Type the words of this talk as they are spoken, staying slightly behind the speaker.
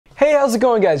how's it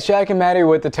going, guys? Shaq and Matt here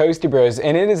with the Toasty Bros,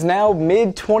 and it is now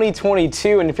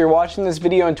mid-2022, and if you're watching this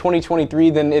video in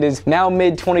 2023, then it is now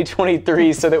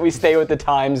mid-2023 so that we stay with the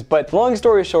times. But long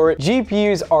story short,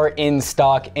 GPUs are in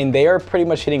stock, and they are pretty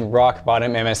much hitting rock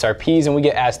bottom MSRPs, and we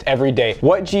get asked every day,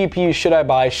 what GPU should I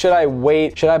buy? Should I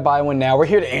wait? Should I buy one now? We're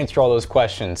here to answer all those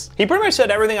questions. He pretty much said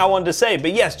everything I wanted to say,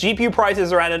 but yes, GPU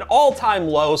prices are at an all-time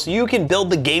low, so you can build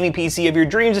the gaming PC of your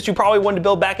dreams that you probably wanted to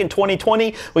build back in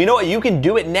 2020. Well, you know what? You can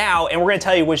do it now, and we're going to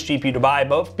tell you which GPU to buy.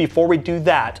 But before we do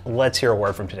that, let's hear a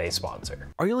word from today's sponsor.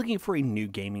 Are you looking for a new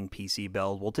gaming PC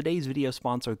build? Well, today's video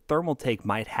sponsor, Thermaltake,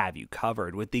 might have you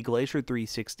covered with the Glacier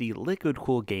 360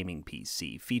 liquid-cooled gaming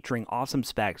PC, featuring awesome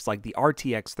specs like the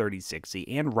RTX 3060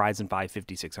 and Ryzen 5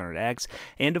 5600X,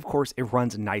 and of course, it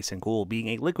runs nice and cool, being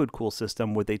a liquid-cooled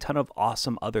system with a ton of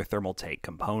awesome other Thermaltake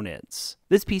components.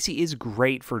 This PC is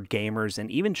great for gamers and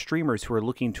even streamers who are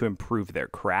looking to improve their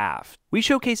craft. We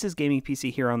showcase this gaming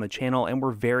PC here on the channel, and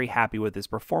we're very happy with its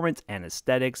performance and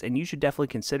aesthetics, and you should definitely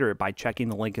consider it by checking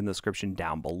the link in the description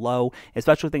down below.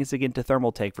 Especially thanks again to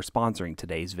Thermaltake for sponsoring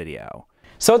today's video.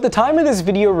 So at the time of this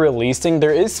video releasing,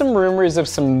 there is some rumors of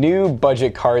some new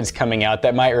budget cards coming out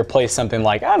that might replace something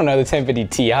like, I don't know, the 1050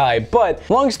 Ti, but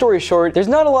long story short, there's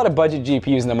not a lot of budget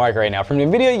GPUs in the market right now. From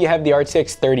NVIDIA, you have the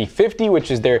RTX 3050, which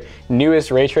is their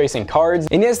newest ray tracing cards,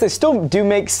 and yes, they still do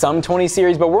make some 20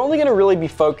 series, but we're only going to really be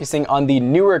focusing on the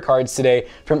newer cards today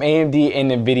from AMD and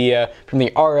NVIDIA, from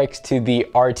the RX to the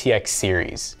RTX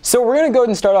series. So we're going to go ahead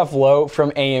and start off low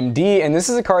from AMD, and this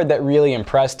is a card that really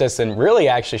impressed us and really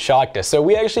actually shocked us. So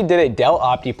we actually did a Dell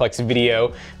Optiplex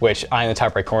video, which in the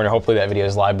top right corner, hopefully that video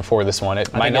is live before this one.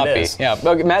 It might not be. Yeah,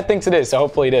 but Matt thinks it is, so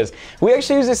hopefully it is. We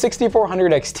actually use a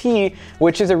 6400 XT,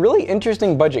 which is a really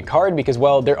interesting budget card because,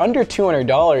 well, they're under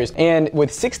 $200, and with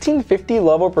 1650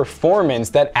 level performance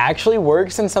that actually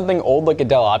works in something old like a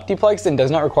Dell Optiplex and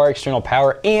does not require external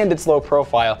power, and it's low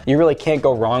profile, you really can't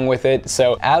go wrong with it.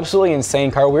 So absolutely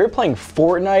insane card. We were playing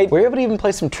Fortnite. We were able to even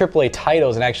play some AAA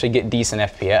titles and actually get decent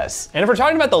FPS. And if we're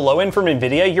talking about the low end from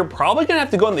NVIDIA, you're probably gonna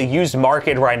have to go in the used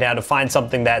market right now to find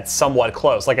something that's somewhat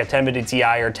close, like a 1050 Ti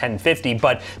or 1050,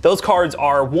 but those cards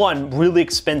are, one, really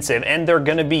expensive, and they're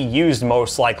gonna be used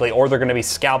most likely, or they're gonna be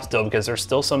scalped still, because there's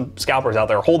still some scalpers out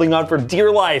there holding on for dear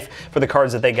life for the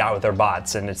cards that they got with their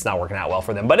bots, and it's not working out well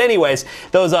for them. But anyways,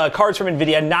 those cards from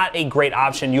NVIDIA, not a great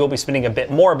option. You'll be spending a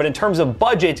bit more, but in terms of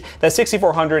budget, that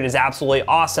 6400 is absolutely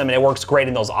awesome, and it works great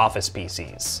in those office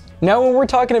PCs. Now, when we're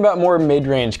talking about more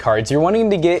mid-range cards, you're wanting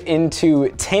to get into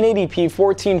 1080p,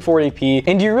 1440p,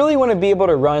 and you really want to be able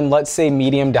to run, let's say,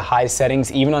 medium to high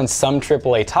settings, even on some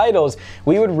AAA titles,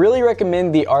 we would really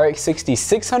recommend the RX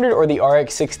 6600 or the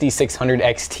RX 6600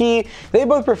 XT. They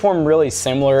both perform really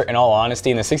similar, in all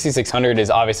honesty, and the 6600 is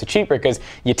obviously cheaper because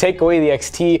you take away the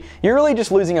XT, you're really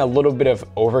just losing a little bit of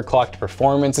overclocked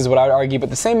performance is what I would argue, but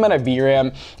the same amount of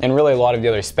VRAM and really a lot of the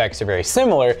other specs are very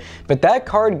similar, but that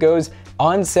card goes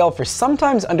on sale for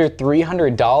sometimes under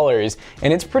 $300,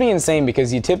 and it's pretty insane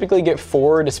because you typically get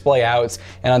 4 display outs,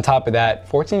 and on top of that,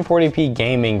 1440p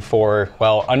gaming for,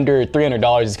 well, under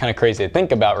 $300 is kind of crazy to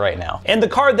think about right now. And the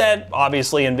card that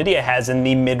obviously NVIDIA has in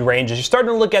the mid-range is you're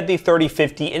starting to look at the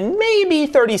 3050 and maybe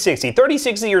 3060.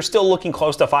 3060, you're still looking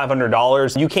close to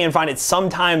 $500. You can find it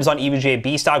sometimes on EVGA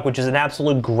B stock, which is an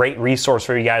absolute great resource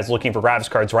for you guys looking for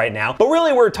graphics cards right now. But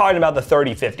really, we're talking about the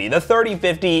 3050. The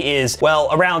 3050 is, well,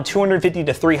 around $250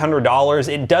 to $300.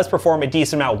 It does perform a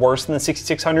decent amount worse than the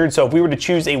 6600, so if we were to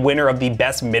choose a winner of the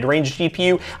best mid-range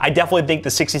GPU, I definitely think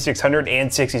the 6600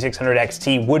 and 6600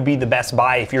 XT would be the best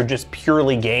buy if you're just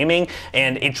purely gaming,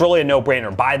 and it's really a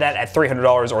no-brainer. Buy that at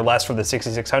 $300 or less for the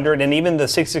 6600, and even the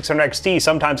 6600 XT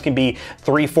sometimes can be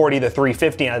 $340 to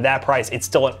 $350, and at that price, it's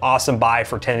still an awesome buy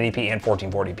for 1080p and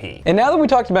 1440p. And now that we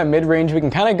talked about mid-range, we can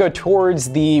kind of go towards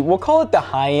the, we'll call it the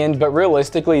high end, but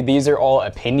realistically, these are all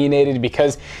opinionated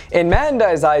because in Matt and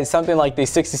I's eyes, something like the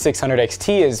 6600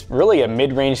 XT is really a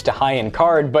mid-range to high-end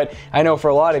card, but I know for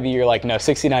a lot of you, you're like, no,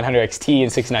 6900 XT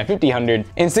and 6950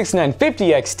 and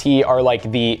 6950 XT are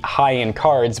like the high-end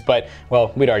cards, but,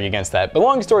 well, we'd argue against that. But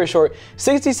long story short,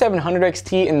 6700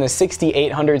 XT and the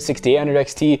 6800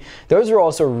 XT, those are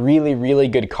also really, really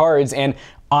good cards, and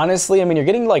honestly, I mean, you're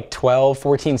getting like 12,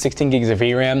 14, 16 gigs of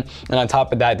VRAM, and on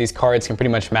top of that, these cards can pretty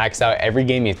much max out every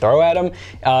game you throw at them.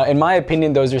 In my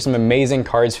opinion, those are some amazing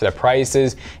cards for the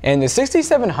prices. And the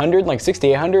 6700, like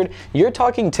 6800, you're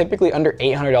talking typically under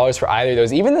 $800 for either of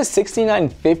those. Even the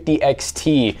 6950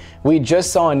 XT, we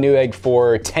just saw a Newegg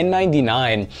for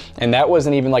 $1099, and that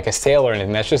wasn't even like a sale or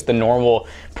anything. That's just the normal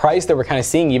price that we're kind of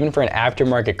seeing even for an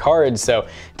aftermarket card. So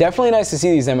definitely nice to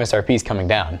see these MSRPs coming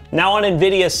down. Now on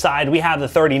NVIDIA's side, we have the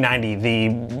 3090,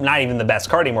 not even the best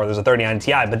card anymore, there's a 3090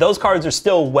 Ti, but those cards are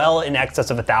still well in excess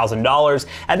of $1,000.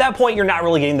 At that point, you're not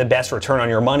really getting the best return on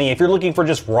your money. If you're looking for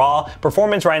just raw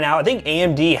performance right now, I think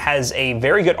AMD has a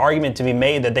very good argument to be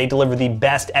made that they deliver the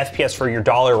best FPS for your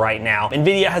dollar right now.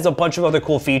 NVIDIA has a bunch of other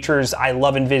cool features. I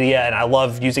love NVIDIA and I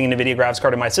love using an NVIDIA graphics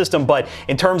card in my system, but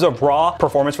in terms of raw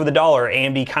performance for the dollar,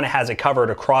 AMD kind of has it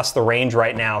covered across the range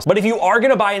right now. But if you are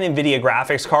gonna buy an NVIDIA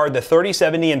graphics card, the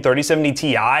 3070 and 3070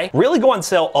 Ti really go on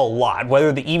sale a lot,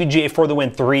 whether the EVGA for the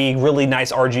Win 3, really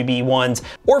nice RGB ones,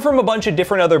 or from a bunch of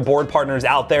different other board partners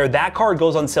out there, that card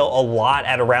goes on sale a lot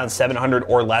at around $700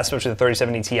 or less, especially the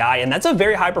 3070 Ti, and that's a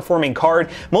very high performing card.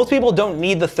 Most people don't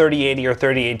need the 3080 or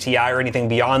 3080 Ti or anything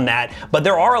beyond that, but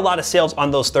there are a lot of sales on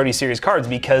those 30 series cards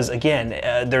because, again,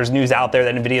 there's news out there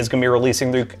that NVIDIA is going to be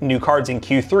releasing their new cards in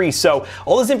Q3. So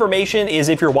all this information is,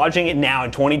 if you're watching it now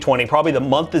in 2020, probably the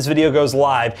month this video goes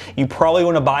live, you probably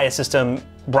want to buy a system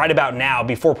right about now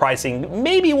before pricing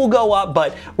maybe will go up,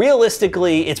 but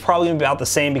realistically it's probably about the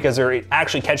same because they're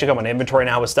actually catching up on inventory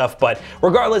now with stuff. But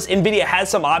regardless, NVIDIA has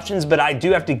some options, but I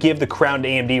do have to give the crown to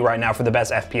AMD right now for the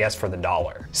best FPS for the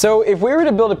dollar. So if we were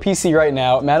to build a PC right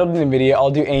now, Matt will do NVIDIA,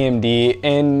 I'll do AMD.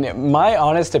 In my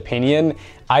honest opinion,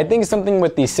 I think something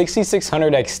with the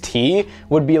 6600 XT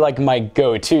would be like my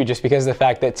go-to, just because of the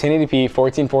fact that 1080p,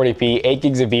 1440p, 8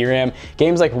 gigs of VRAM,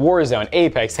 games like Warzone,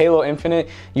 Apex, Halo Infinite,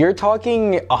 you're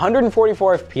talking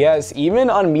 144 FPS, even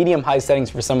on medium-high settings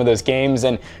for some of those games,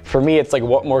 and for me, it's like,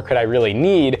 what more could I really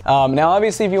need? Now,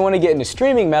 obviously, if you want to get into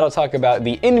streaming, Matt will talk about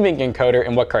the NVENC encoder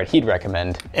and what card he'd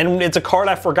recommend. And it's a card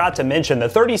I forgot to mention. The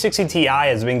 3060 Ti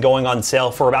has been going on sale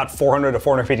for about $400 to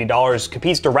 $450,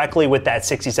 competes directly with that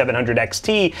 6700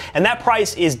 XT, and that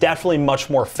price is definitely much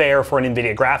more fair for an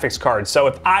NVIDIA graphics card. So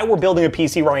if I were building a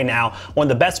PC right now, one of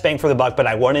the best bang for the buck, but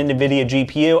I want an NVIDIA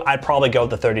GPU, I'd probably go with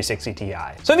the 3060 Ti.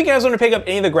 So if you guys want to pick up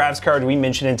any of the graphics cards we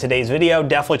mentioned in today's video,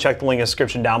 definitely check the link in the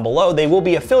description down below. They will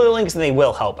be affiliate links and they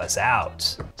will help us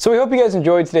out. So we hope you guys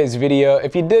enjoyed today's video.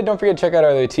 If you did, don't forget to check out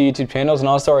our other two YouTube channels and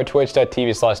also our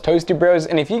twitch.tv/toastybros.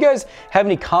 And if you guys have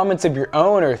any comments of your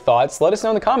own or thoughts, let us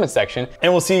know in the comments section.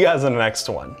 And we'll see you guys in the next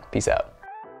one. Peace out.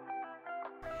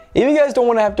 If you guys don't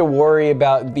want to have to worry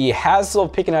about the hassle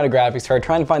of picking out a graphics card,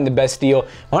 trying to find the best deal,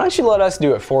 why don't you let us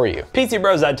do it for you?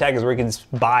 PCBros.tech is where you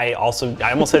can buy, also,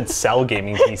 I almost said sell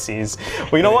gaming PCs.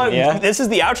 Well, you know what? Yeah. This is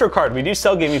the outro card. We do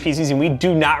sell gaming PCs and we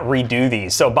do not redo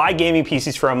these. So buy gaming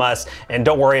PCs from us and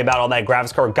don't worry about all that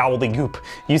graphics card gobbledygook.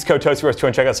 Use code TOASTYBROS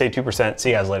and check out, save 2%.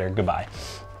 See you guys later. Goodbye.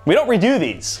 We don't redo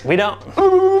these. We don't.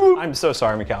 I'm so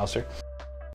sorry, McAllister.